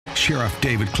Sheriff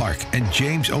David Clark and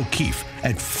James O'Keefe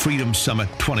at Freedom Summit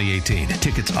 2018.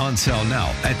 Tickets on sale now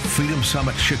at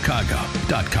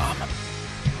freedomsummitchicago.com.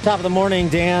 Top of the morning,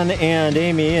 Dan and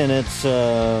Amy, and it's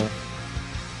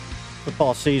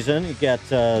football season. You got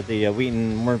the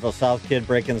Wheaton Warrenville South kid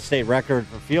breaking the state record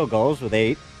for field goals with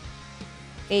 8.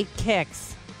 8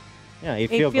 kicks. Yeah, 8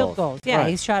 field goals. Yeah, right.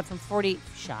 He's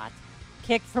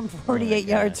kicked from 48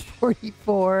 yards,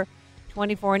 44,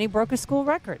 24, and he broke a school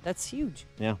record. That's huge.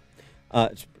 Yeah.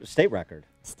 It's a state record.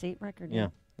 State record.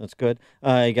 Yeah, that's good.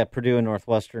 You got Purdue and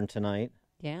Northwestern tonight.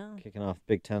 Yeah. Kicking off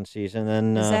Big Ten season.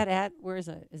 Then is that at, where is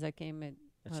it? Is that game at?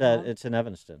 It's in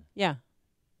Evanston. Yeah.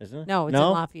 Isn't it? No, it's in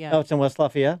Lafayette. Oh, it's in West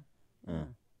Lafayette?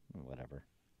 Whatever.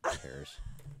 Who cares?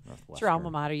 It's your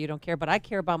alma mater. You don't care, but I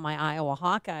care about my Iowa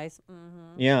Hawkeyes.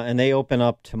 Mm-hmm. Yeah, and they open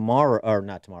up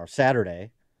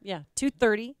Saturday. Yeah,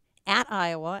 2:30 at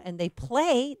Iowa, and they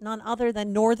play none other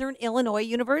than Northern Illinois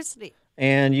University.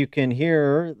 And you can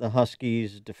hear the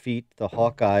Huskies defeat the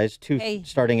Hawkeyes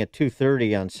starting at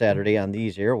 2:30 on Saturday on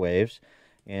these airwaves.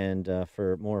 And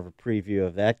for more of a preview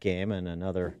of that game and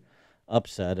another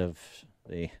upset of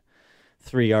the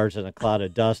 3 yards in a cloud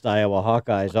of dust Iowa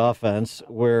Hawkeyes offense,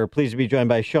 we're pleased to be joined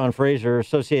by Sean Fraser,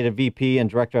 Associate VP and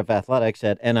Director of Athletics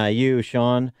at NIU.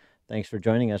 Sean, thanks for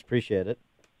joining us. Appreciate it.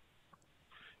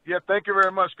 Yeah, thank you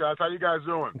very much, guys. How you guys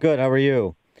doing? Good. How are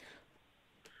you?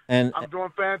 And I'm doing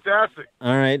fantastic.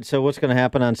 All right. So what's going to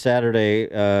happen on Saturday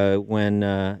when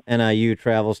NIU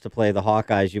travels to play the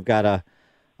Hawkeyes? You've got a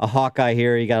Hawkeye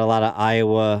here. You got a lot of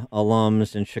Iowa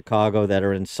alums in Chicago that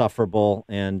are insufferable,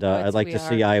 and I'd like to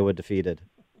see Iowa defeated.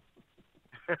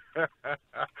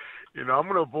 I'm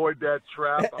going to avoid that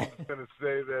trap. I'm just going to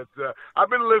say that I've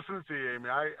been listening to you, Amy.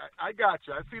 I got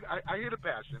you. I hear the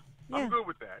passion. Yeah. I'm good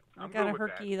with that. I've got a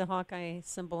Herky, the Hawkeye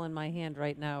symbol in my hand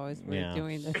right now as we're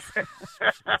doing this.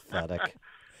 Pathetic.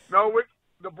 No,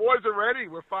 the boys are ready.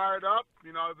 We're fired up.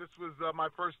 This was my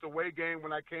first away game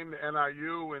when I came to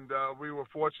NIU, and we were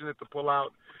fortunate to pull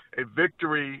out a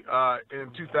victory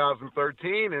in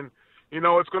 2013. And,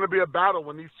 it's going to be a battle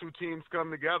when these two teams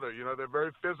come together. They're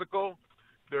very physical.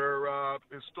 They're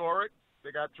historic.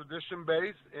 They got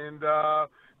tradition-based, and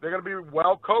they're going to be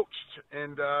well-coached.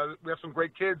 And we have some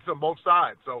great kids on both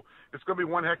sides. So it's going to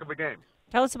be one heck of a game.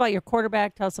 Tell us about your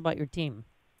quarterback. Tell us about your team.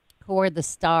 Who are the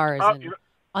stars and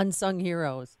unsung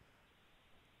heroes?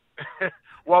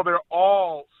 Well, they're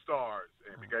all stars,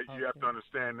 Amy. You have to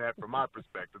understand that from my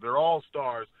perspective. They're all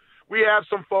stars. We have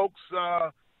some folks,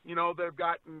 they've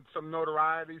gotten some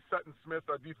notoriety. Sutton Smith,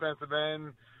 our defensive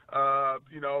end,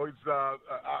 he's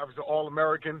obviously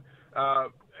All-American,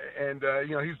 and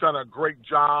he's done a great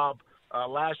job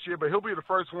last year. But he'll be the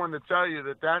first one to tell you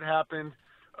that happened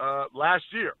last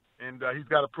year, and he's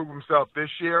got to prove himself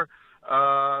this year.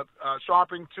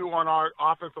 Sharping, too, on our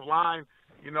offensive line,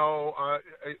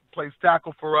 plays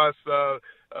tackle for us, a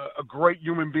great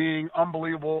human being,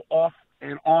 unbelievable off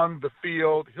and on the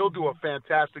field. He'll do a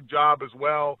fantastic job as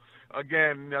well.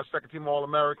 Again, second-team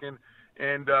All-American.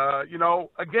 And,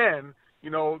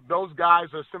 those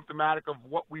guys are symptomatic of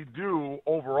what we do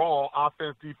overall,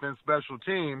 offense, defense, special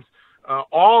teams.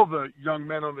 All the young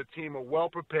men on the team are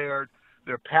well-prepared.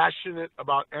 They're passionate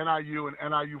about NIU and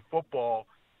NIU football.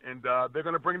 And they're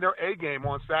going to bring their A game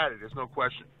on Saturday. There's no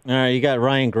question. All right, you got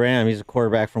Ryan Graham. He's a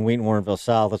quarterback from Wheaton Warrenville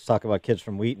South. Let's talk about kids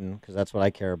from Wheaton because that's what I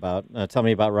care about. Tell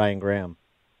me about Ryan Graham.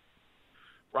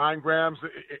 Ryan Graham's,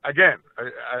 again,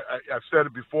 I've said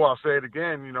it before. I'll say it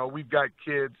again. We've got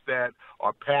kids that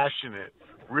are passionate,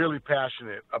 really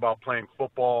passionate about playing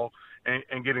football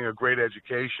and getting a great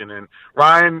education. And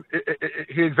Ryan,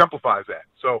 he exemplifies that.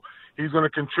 So he's going to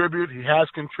contribute. He has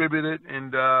contributed,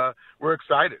 and we're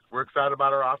excited. We're excited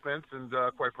about our offense, and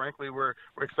quite frankly, we're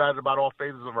excited about all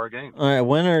phases of our game. All right,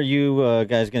 when are you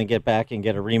guys going to get back and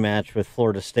get a rematch with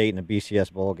Florida State in a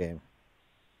BCS bowl game?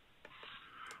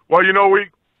 Well,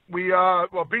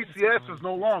 BCS is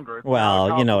no longer. It's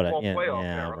well, you know what?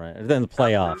 Era. Right. Then the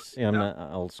playoffs. I'm not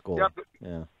old school.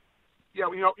 Yeah,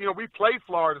 we played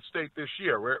Florida State this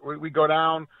year. We go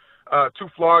down to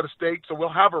Florida State, so we'll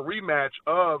have a rematch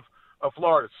of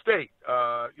Florida State.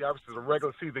 Obviously, it's a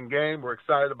regular season game. We're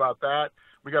excited about that.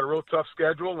 We got a real tough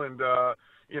schedule, and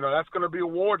that's going to be a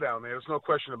war down there. There's no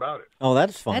question about it. Oh,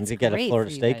 that's fun that's to get a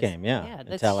Florida State guys. game. Yeah,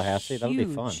 in Tallahassee, that'll be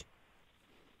fun.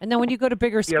 And then when you go to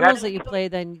bigger schools that you play,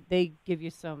 then they give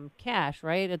you some cash,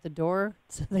 right, at the door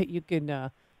so that you can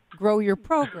grow your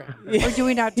program. Or do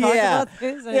we not talk about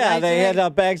this? They hand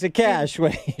out bags of cash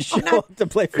when you show up to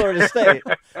play Florida State.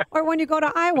 Or when you go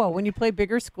to Iowa, when you play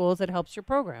bigger schools, it helps your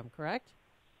program, correct?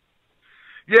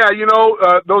 Yeah,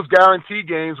 those guarantee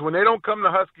games, when they don't come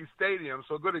to Husky Stadium,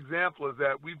 so a good example is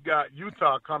that we've got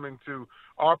Utah coming to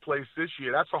our place this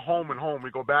year. That's a home and home.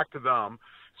 We go back to them.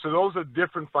 So those are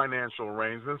different financial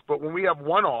arrangements. But when we have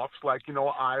one-offs like,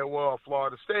 Iowa or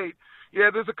Florida State, yeah,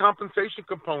 there's a compensation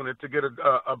component to get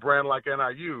a brand like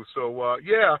NIU. So, I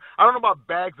don't know about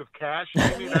bags of cash.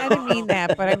 I didn't mean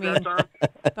that, but I mean the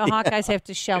Hawkeyes have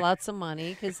to shell out some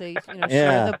money because they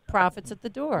share the profits at the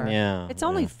door. Yeah, it's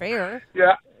only fair.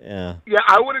 Yeah. Yeah. Yeah,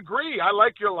 I would agree. I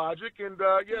like your logic, and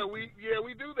we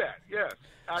do that. Yes,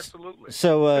 absolutely.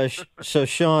 So,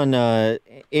 Sean,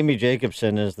 Amy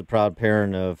Jacobson is the proud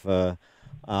parent of a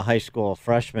high school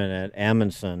freshman at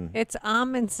Amundsen. It's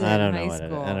Amundsen High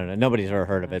School. I don't know. Nobody's ever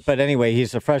heard of it. But anyway,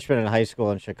 he's a freshman in high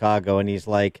school in Chicago, and he's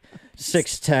like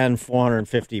 6'10",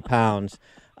 450 pounds.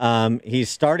 He's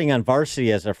starting on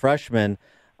varsity as a freshman.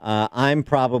 I'm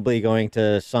probably going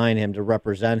to sign him to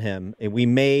represent him. We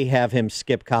may have him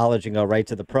skip college and go right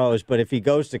to the pros, but if he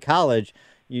goes to college,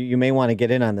 you may want to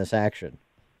get in on this action.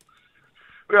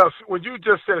 Well, when you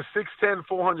just said 6'10",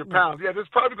 400 pounds, there's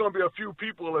probably going to be a few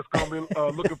people that's going to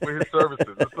be looking for his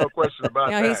services. There's no question about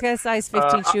that. He's got a size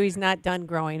 15 shoe. He's not done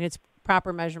growing. His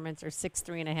proper measurements are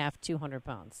 6'3.5", 200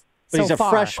 pounds. But he's a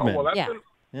freshman. Oh,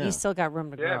 well, He's still got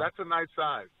room to grow. Yeah, that's a nice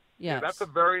size. Yes. Yeah, that's a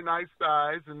very nice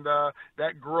size, and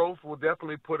that growth will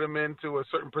definitely put him into a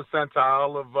certain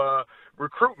percentile of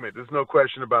recruitment. There's no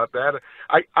question about that.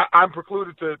 I'm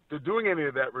precluded to doing any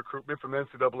of that recruitment from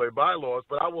NCAA bylaws,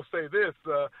 but I will say this: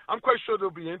 I'm quite sure there'll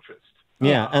be interest.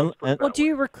 Yeah, do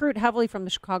you recruit heavily from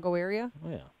the Chicago area? Oh,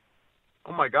 yeah.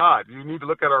 Oh my God, you need to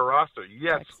look at our roster.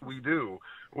 Yes, we do.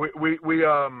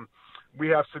 We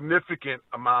have significant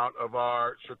amount of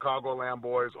our Chicagoland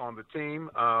boys on the team.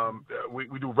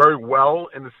 We do very well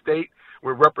in the state.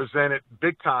 We're represented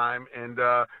big time. And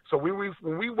so when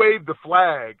we wave the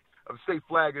flag, of the state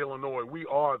flag of Illinois, we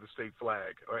are the state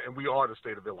flag, and we are the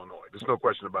state of Illinois. There's no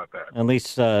question about that. At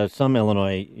least some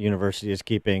Illinois university is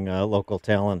keeping local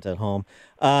talent at home.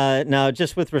 Now,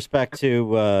 just with respect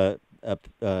to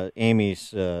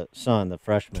Amy's son, the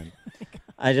freshman,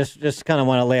 I just kind of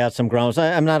want to lay out some grounds.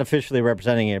 I'm not officially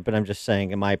representing it, but I'm just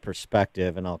saying in my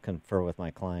perspective, and I'll confer with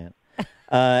my client.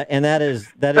 And that is,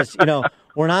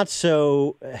 we're not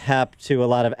so hep to a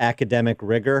lot of academic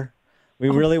rigor. We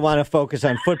really want to focus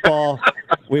on football.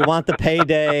 We want the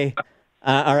payday.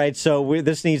 All right, so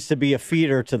this needs to be a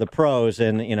feeder to the pros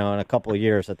in a couple of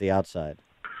years at the outside.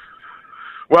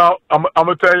 Well, I'm going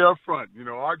to tell you up front,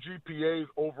 our GPAs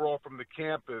overall from the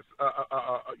campus,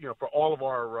 for all of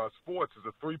our sports is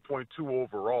a 3.2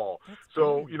 overall.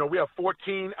 So, we have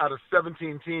 14 out of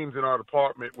 17 teams in our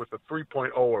department with a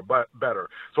 3.0 or better.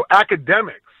 So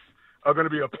academics are going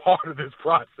to be a part of this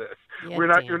process. Yeah, we're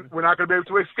not going to be able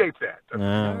to escape that.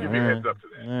 I'll give you a heads up to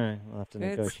that. All right, we'll have to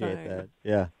negotiate that.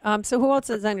 Yeah. So who else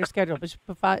is on your schedule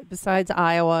besides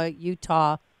Iowa,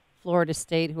 Utah, Florida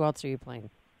State? Who else are you playing?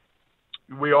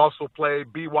 We also play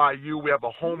BYU. We have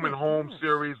a home-and-home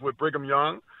series with Brigham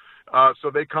Young. So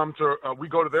they come to we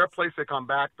go to their place. They come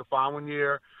back the following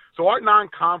year. So our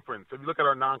non-conference, if you look at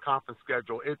our non-conference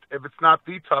schedule, if it's not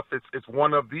the toughest, it's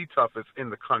one of the toughest in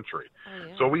the country. Oh,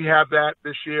 yeah. So we have that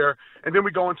this year. And then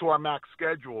we go into our MAC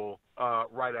schedule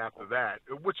right after that,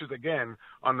 which is, again,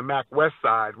 on the MAC West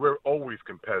side, we're always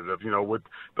competitive, with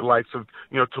the likes of,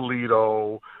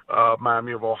 Toledo,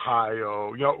 Miami of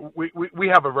Ohio. We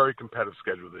have a very competitive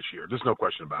schedule this year. There's no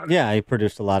question about it. Yeah, he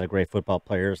produced a lot of great football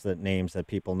players, names that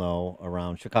people know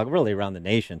around Chicago, really around the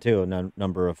nation, too, a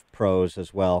number of pros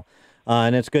as well.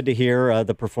 And it's good to hear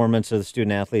the performance of the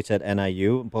student athletes at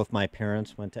NIU. Both my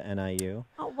parents went to NIU.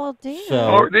 Oh, well, damn.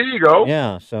 So, there you go.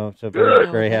 Yeah, so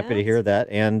very happy to hear that.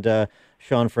 And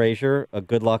Sean Frazier,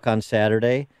 good luck on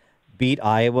Saturday. Beat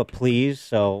Iowa, please,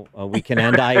 so we can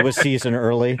end Iowa's season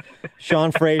early.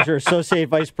 Sean Frazier, Associate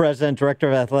Vice President, Director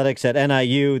of Athletics at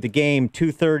NIU. The game,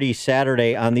 2:30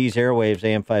 Saturday on these airwaves,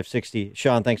 AM 560.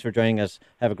 Sean, thanks for joining us.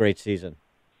 Have a great season.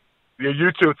 Yeah,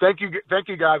 you too. Thank you,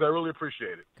 guys. I really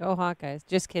appreciate it. Go Hawkeyes.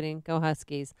 Just kidding. Go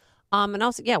Huskies. And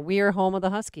also, we are home of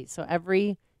the Huskies. So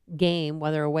every game,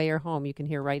 whether away or home, you can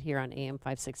hear right here on AM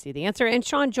 560. The Answer. And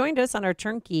Sean joined us on our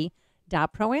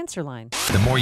turnkey.pro answer line. The more